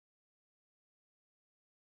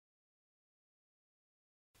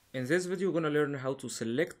In this video, we're going to learn how to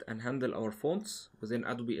select and handle our fonts within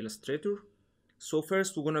Adobe Illustrator. So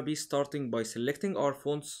first, we're going to be starting by selecting our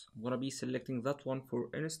fonts. I'm going to be selecting that one for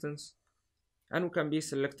instance. And we can be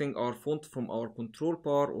selecting our font from our control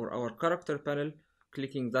bar or our character panel,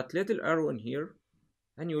 clicking that little arrow in here.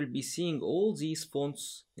 And you will be seeing all these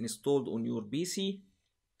fonts installed on your PC.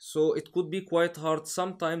 So it could be quite hard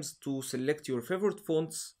sometimes to select your favorite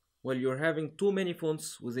fonts while you're having too many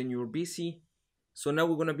fonts within your PC. So now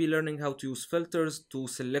we're going to be learning how to use filters to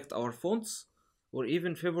select our fonts or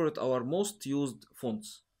even favorite our most used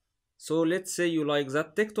fonts. So let's say you like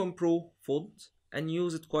that Tecton Pro font and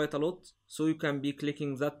use it quite a lot. So you can be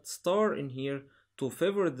clicking that star in here to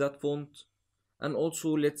favorite that font. And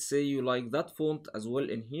also let's say you like that font as well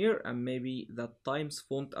in here and maybe that Times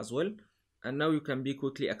font as well. And now you can be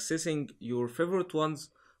quickly accessing your favorite ones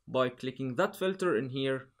by clicking that filter in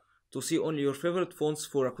here to see only your favorite fonts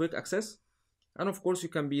for a quick access. And of course you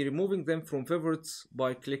can be removing them from favorites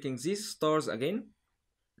by clicking these stars again.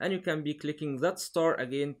 And you can be clicking that star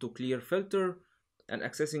again to clear filter and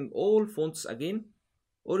accessing all fonts again.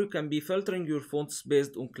 Or you can be filtering your fonts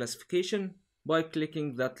based on classification by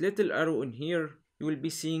clicking that little arrow in here. You will be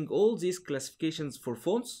seeing all these classifications for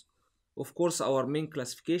fonts. Of course our main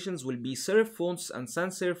classifications will be serif fonts and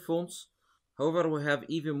sans serif fonts. However, we have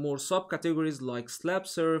even more subcategories like slab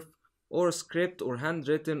serif or script or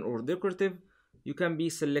handwritten or decorative. You can be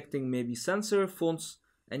selecting maybe sans serif fonts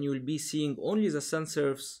and you will be seeing only the sans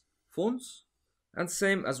serifs fonts. And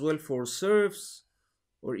same as well for serifs,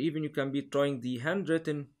 or even you can be trying the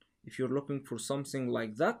handwritten if you're looking for something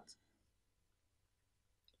like that.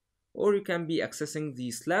 Or you can be accessing the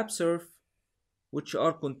slab serif, which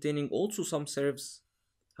are containing also some serifs.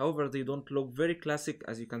 However, they don't look very classic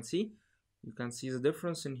as you can see. You can see the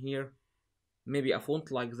difference in here. Maybe a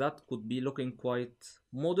font like that could be looking quite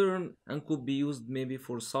modern and could be used maybe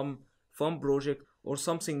for some fun project or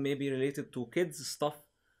something maybe related to kids stuff,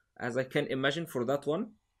 as I can imagine for that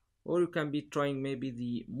one. Or you can be trying maybe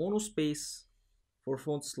the monospace for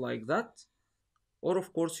fonts like that. Or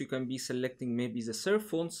of course you can be selecting maybe the serif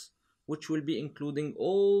fonts, which will be including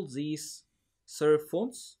all these serif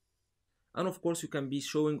fonts. And of course you can be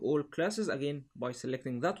showing all classes again by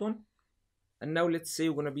selecting that one. And now let's say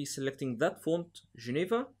we're going to be selecting that font,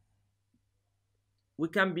 Geneva. We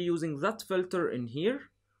can be using that filter in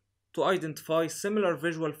here to identify similar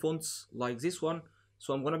visual fonts like this one.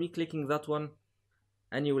 So I'm going to be clicking that one.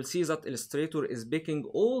 And you will see that Illustrator is picking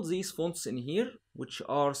all these fonts in here, which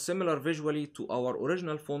are similar visually to our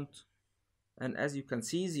original font. And as you can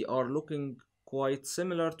see, they are looking quite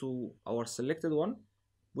similar to our selected one,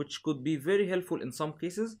 which could be very helpful in some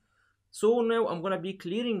cases. So now I'm going to be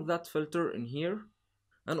clearing that filter in here.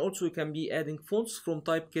 And also you can be adding fonts from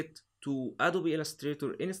Typekit to Adobe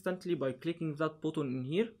Illustrator instantly by clicking that button in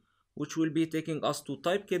here, which will be taking us to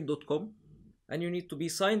typekit.com. And you need to be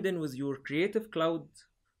signed in with your Creative Cloud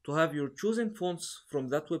to have your chosen fonts from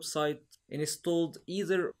that website installed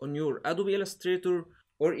either on your Adobe Illustrator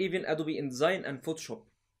or even Adobe InDesign and Photoshop.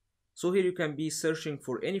 So here you can be searching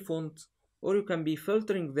for any font, or you can be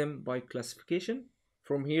filtering them by classification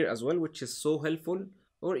from here as well, which is so helpful,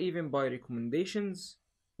 or even by recommendations,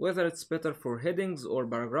 whether it's better for headings or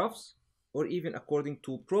paragraphs, or even according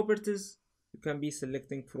to properties. You can be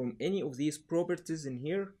selecting from any of these properties in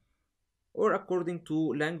here, or according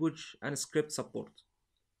to language and script support.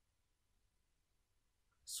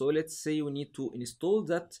 So let's say we need to install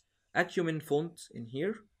that Acumen font in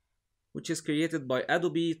here, which is created by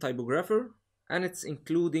Adobe Typography, and it's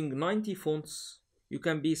including 90 fonts. You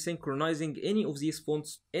can be synchronizing any of these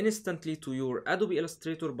fonts instantly to your Adobe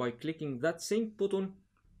Illustrator by clicking that sync button.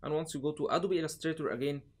 And once you go to Adobe Illustrator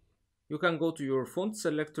again, you can go to your font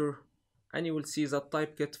selector and you will see that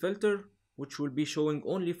Typekit filter, which will be showing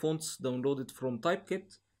only fonts downloaded from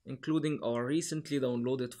Typekit, including our recently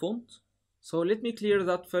downloaded font. So let me clear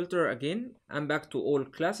that filter again and back to all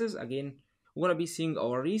classes again. We're going to be seeing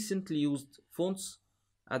our recently used fonts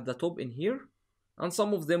at the top in here. And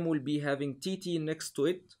some of them will be having TT next to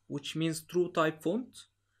it, which means true type font.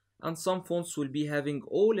 And some fonts will be having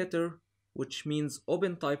O letter, which means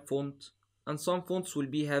open type font. And some fonts will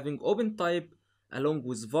be having open type along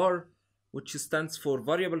with var, which stands for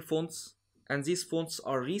variable fonts. And these fonts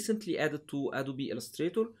are recently added to Adobe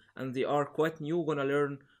Illustrator and they are quite new. We're gonna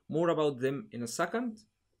learn more about them in a second.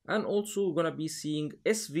 And also we're gonna be seeing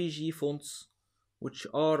SVG fonts, which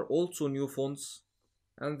are also new fonts,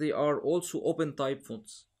 and they are also open type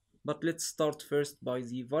fonts. But let's start first by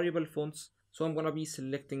the variable fonts. So I'm gonna be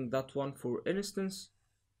selecting that one for instance.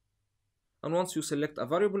 And once you select a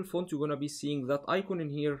variable font, you're gonna be seeing that icon in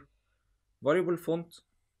here, variable font.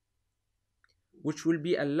 which will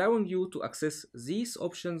be allowing you to access these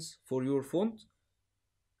options for your font,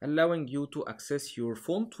 allowing you to access your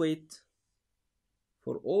font weight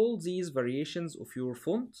for all these variations of your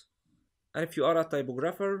font. And if you are a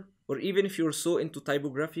typographer, or even if you're so into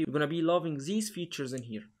typography, you're gonna be loving these features in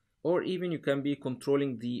here. Or even you can be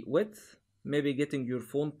controlling the width, maybe getting your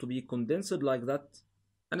font to be condensed like that.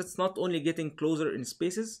 And it's not only getting closer in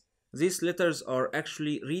spaces, these letters are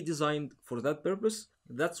actually redesigned for that purpose.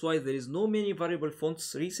 That's why there is no many variable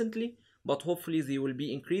fonts recently, but hopefully they will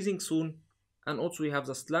be increasing soon. And also we have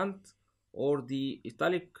the slant or the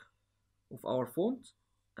italic of our font,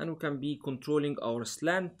 and we can be controlling our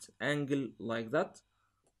slant angle like that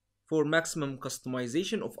for maximum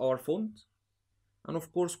customization of our font. And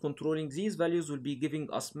of course, controlling these values will be giving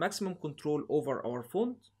us maximum control over our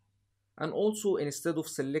font. And also, instead of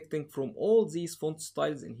selecting from all these font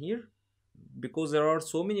styles in here, because there are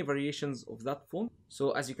so many variations of that font,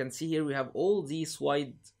 so as you can see here, we have all these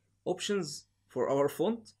wide options for our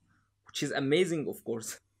font, which is amazing, of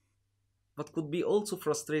course, but could be also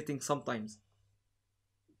frustrating sometimes.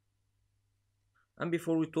 And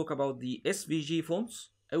before we talk about the SVG fonts,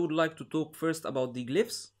 I would like to talk first about the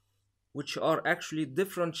glyphs, which are actually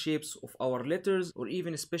different shapes of our letters or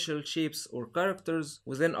even special shapes or characters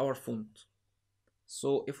within our font.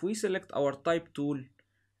 So if we select our type tool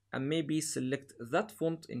and maybe select that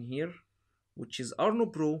font in here, which is Arno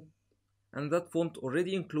Pro, and that font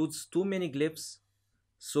already includes too many glyphs,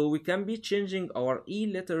 so we can be changing our E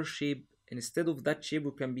letter shape. Instead of that shape,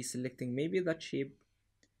 we can be selecting maybe that shape.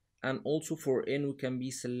 And also for N, we can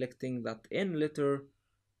be selecting that N letter.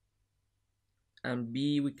 And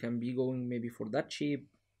B, we can be going maybe for that shape.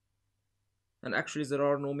 And actually there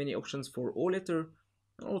are no many options for O letter.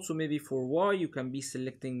 And also maybe for Y, you can be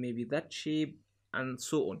selecting maybe that shape and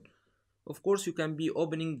so on. Of course, you can be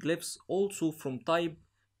opening glyphs also from type,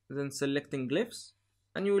 then selecting glyphs.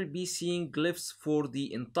 And you will be seeing glyphs for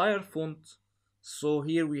the entire font. So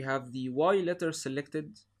here we have the Y letter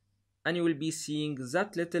selected. And you will be seeing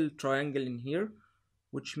that little triangle in here,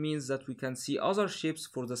 which means that we can see other shapes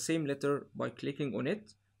for the same letter by clicking on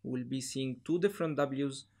it. We'll be seeing two different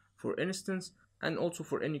W's for instance, and also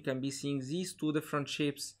for N you can be seeing these two different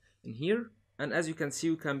shapes in here. And as you can see,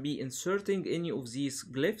 we can be inserting any of these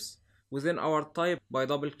glyphs within our type by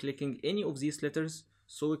double clicking any of these letters.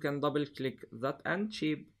 So we can double click that and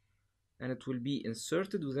shape and it will be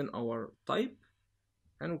inserted within our type.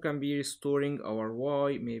 And we can be restoring our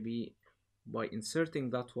Y maybe by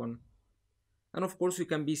inserting that one. And of course, you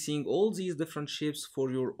can be seeing all these different shapes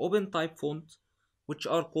for your open type font, which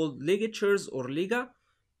are called ligatures or liga.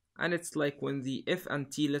 And it's like when the F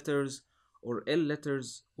and T letters or L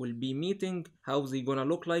letters will be meeting, how they gonna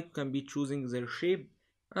look like. You can be choosing their shape.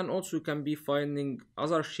 And also you can be finding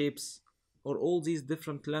other shapes or all these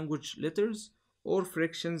different language letters or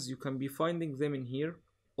frictions. You can be finding them in here.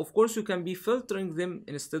 Of course, you can be filtering them.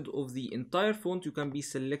 Instead of the entire font, you can be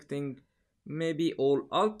selecting maybe all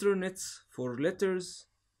alternates for letters,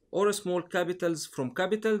 or small capitals from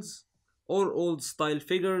capitals, or old style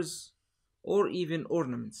figures, or even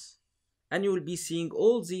ornaments. And you will be seeing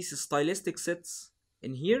all these stylistic sets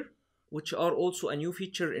in here, which are also a new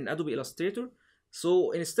feature in Adobe Illustrator.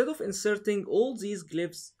 So instead of inserting all these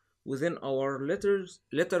glyphs within our letters,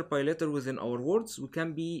 letter by letter within our words, we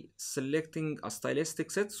can be selecting a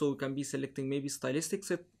stylistic set. So we can be selecting maybe stylistic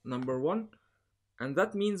set number 1. And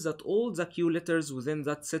that means that all the Q letters within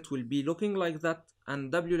that set will be looking like that,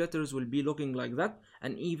 and W letters will be looking like that,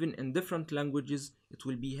 and even in different languages it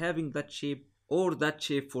will be having that shape, or that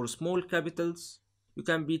shape for small capitals. You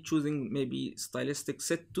can be choosing maybe stylistic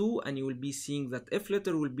set 2 and you will be seeing that F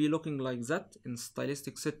letter will be looking like that in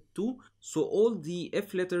stylistic set 2. So all the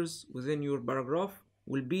F letters within your paragraph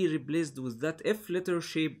will be replaced with that F letter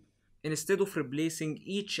shape instead of replacing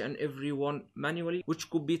each and every one manually,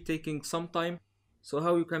 which could be taking some time. So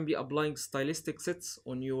how you can be applying stylistic sets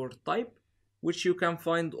on your type, which you can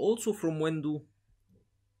find also from window,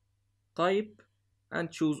 type,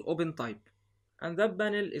 and choose open type. And that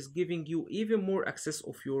panel is giving you even more access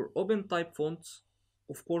of your open type fonts.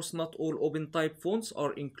 Of course, not all open type fonts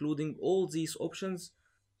are including all these options.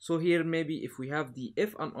 So here maybe if we have the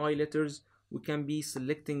F and I letters, we can be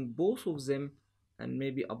selecting both of them and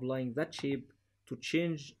maybe applying that shape to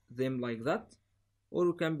change them like that. Or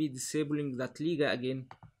we can be disabling that liga again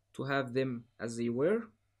to have them as they were.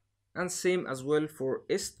 And same as well for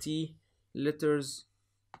ST letters,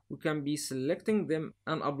 we can be selecting them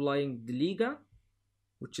and applying the liga,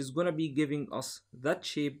 which is gonna be giving us that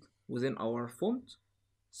shape within our font.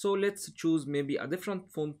 So let's choose maybe a different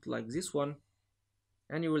font like this one,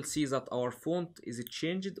 and you will see that our font is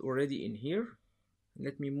changed already in here.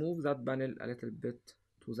 Let me move that panel a little bit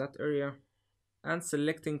to that area, and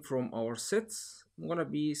selecting from our sets, I'm gonna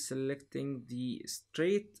be selecting the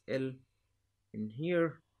straight L in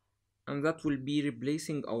here, and that will be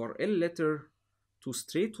replacing our L letter to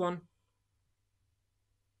straight one.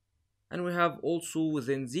 And we have also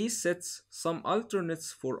within these sets some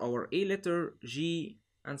alternates for our A letter, G,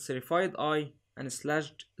 and serifed I, and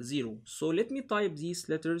slashed 0. So let me type these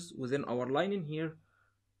letters within our line in here,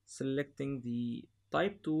 selecting the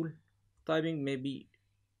type tool, typing maybe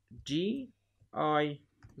G, I,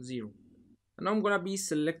 0. And I'm gonna be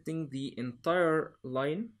selecting the entire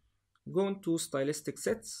line, going to stylistic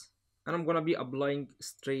sets, and I'm gonna be applying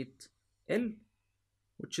straight L,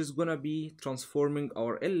 which is gonna be transforming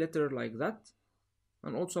our L letter like that.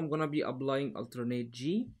 And also I'm gonna be applying alternate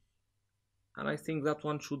G, and I think that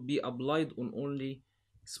one should be applied on only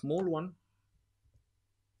small one.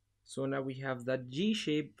 So now we have that G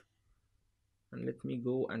shape, and let me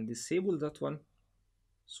go and disable that one.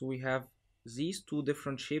 So we have these two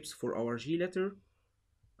different shapes for our G letter,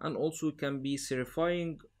 and also we can be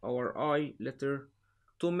serifying our I letter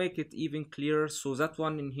to make it even clearer. So that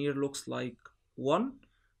one in here looks like 1.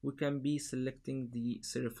 We can be selecting the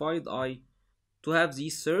serifed I to have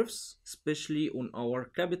these serifs, especially on our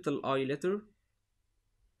capital I letter.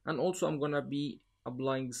 And also I'm gonna be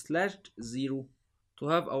applying slashed 0 to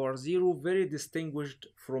have our 0 very distinguished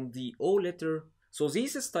from the O letter. So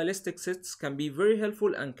these stylistic sets can be very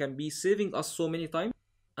helpful and can be saving us so many times.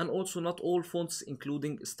 And also not all fonts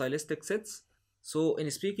including stylistic sets. So in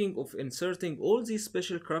speaking of inserting all these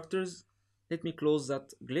special characters, let me close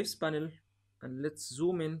that glyphs panel and let's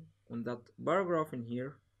zoom in on that paragraph in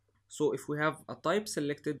here. So if we have a type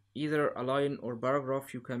selected, either a line or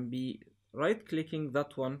paragraph, you can be right clicking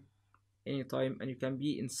that one anytime and you can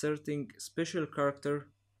be inserting special character,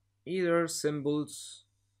 either symbols,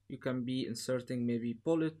 you can be inserting maybe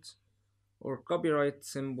bullet or copyright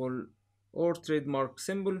symbol or trademark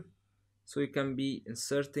symbol. So you can be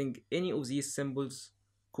inserting any of these symbols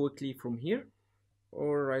quickly from here,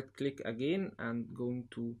 or right click again and going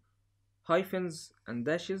to hyphens and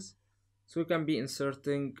dashes. So you can be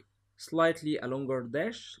inserting slightly a longer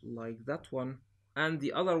dash like that one, and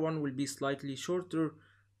the other one will be slightly shorter,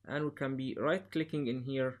 and we can be right clicking in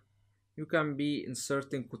here. You can be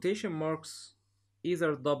inserting quotation marks,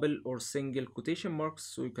 either double or single quotation marks.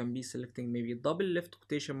 So you can be selecting maybe double left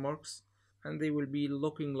quotation marks, and they will be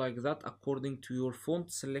looking like that according to your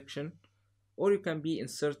font selection. Or you can be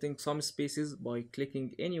inserting some spaces by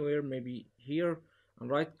clicking anywhere, maybe here, and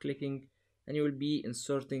right clicking, and you will be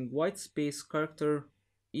inserting white space character,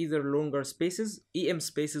 either longer spaces, EM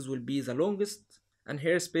spaces will be the longest, and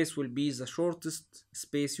hair space will be the shortest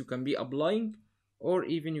space you can be applying. Or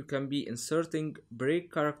even you can be inserting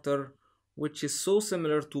break character, which is so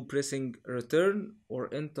similar to pressing return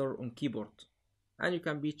or enter on keyboard. And you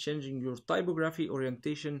can be changing your typography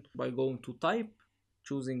orientation by going to type,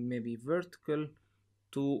 choosing maybe vertical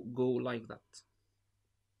to go like that.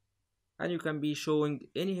 And you can be showing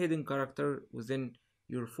any hidden character within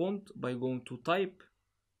your font by going to type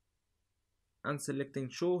and selecting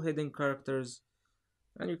show hidden characters,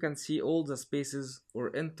 and you can see all the spaces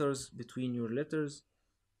or enters between your letters,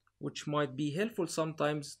 which might be helpful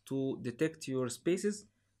sometimes to detect your spaces.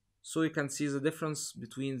 So you can see the difference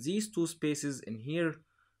between these two spaces in here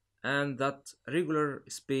and that regular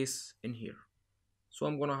space in here. So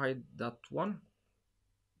I'm gonna hide that one.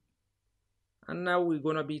 And now we're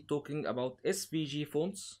gonna be talking about SVG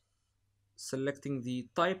fonts, selecting the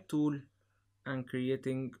type tool and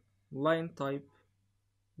creating line type,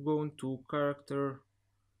 going to character,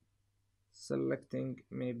 selecting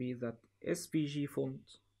maybe that SVG font.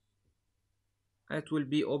 It will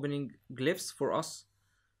be opening glyphs for us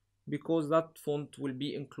because that font will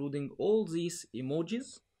be including all these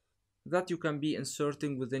emojis that you can be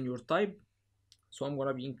inserting within your type. So I'm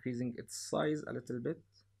gonna be increasing its size a little bit.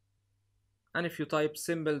 And if you type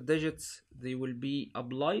simple digits, they will be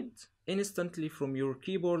applied instantly from your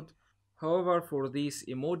keyboard. However, for these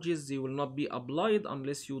emojis, they will not be applied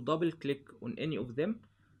unless you double click on any of them,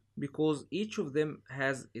 because each of them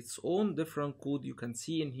has its own different code you can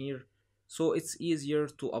see in here. So it's easier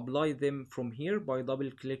to apply them from here by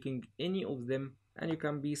double clicking any of them, and you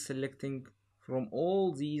can be selecting from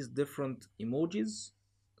all these different emojis.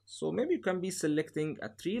 So maybe you can be selecting a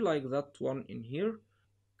tree like that one in here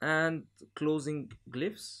and closing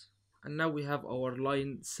glyphs. And now we have our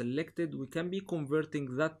line selected. We can be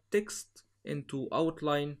converting that text into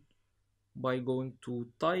outline by going to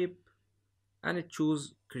type and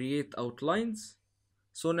choose create outlines.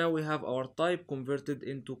 So now we have our type converted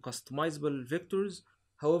into customizable vectors.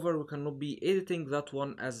 However, we cannot be editing that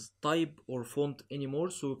one as type or font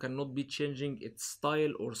anymore, so we cannot be changing its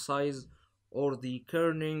style or size or the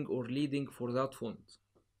kerning or leading for that font.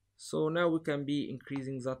 So now we can be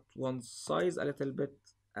increasing that one's size a little bit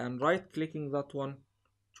and right clicking that one,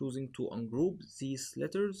 choosing to ungroup these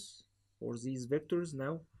letters or these vectors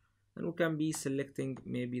now, and we can be selecting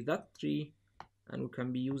maybe that tree and we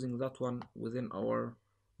can be using that one within our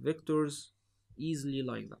vectors easily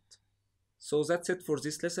like that. So that's it for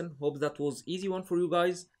this lesson. Hope that was easy one for you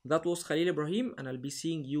guys. That was Khalil Ibrahim and I'll be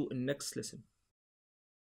seeing you in next lesson.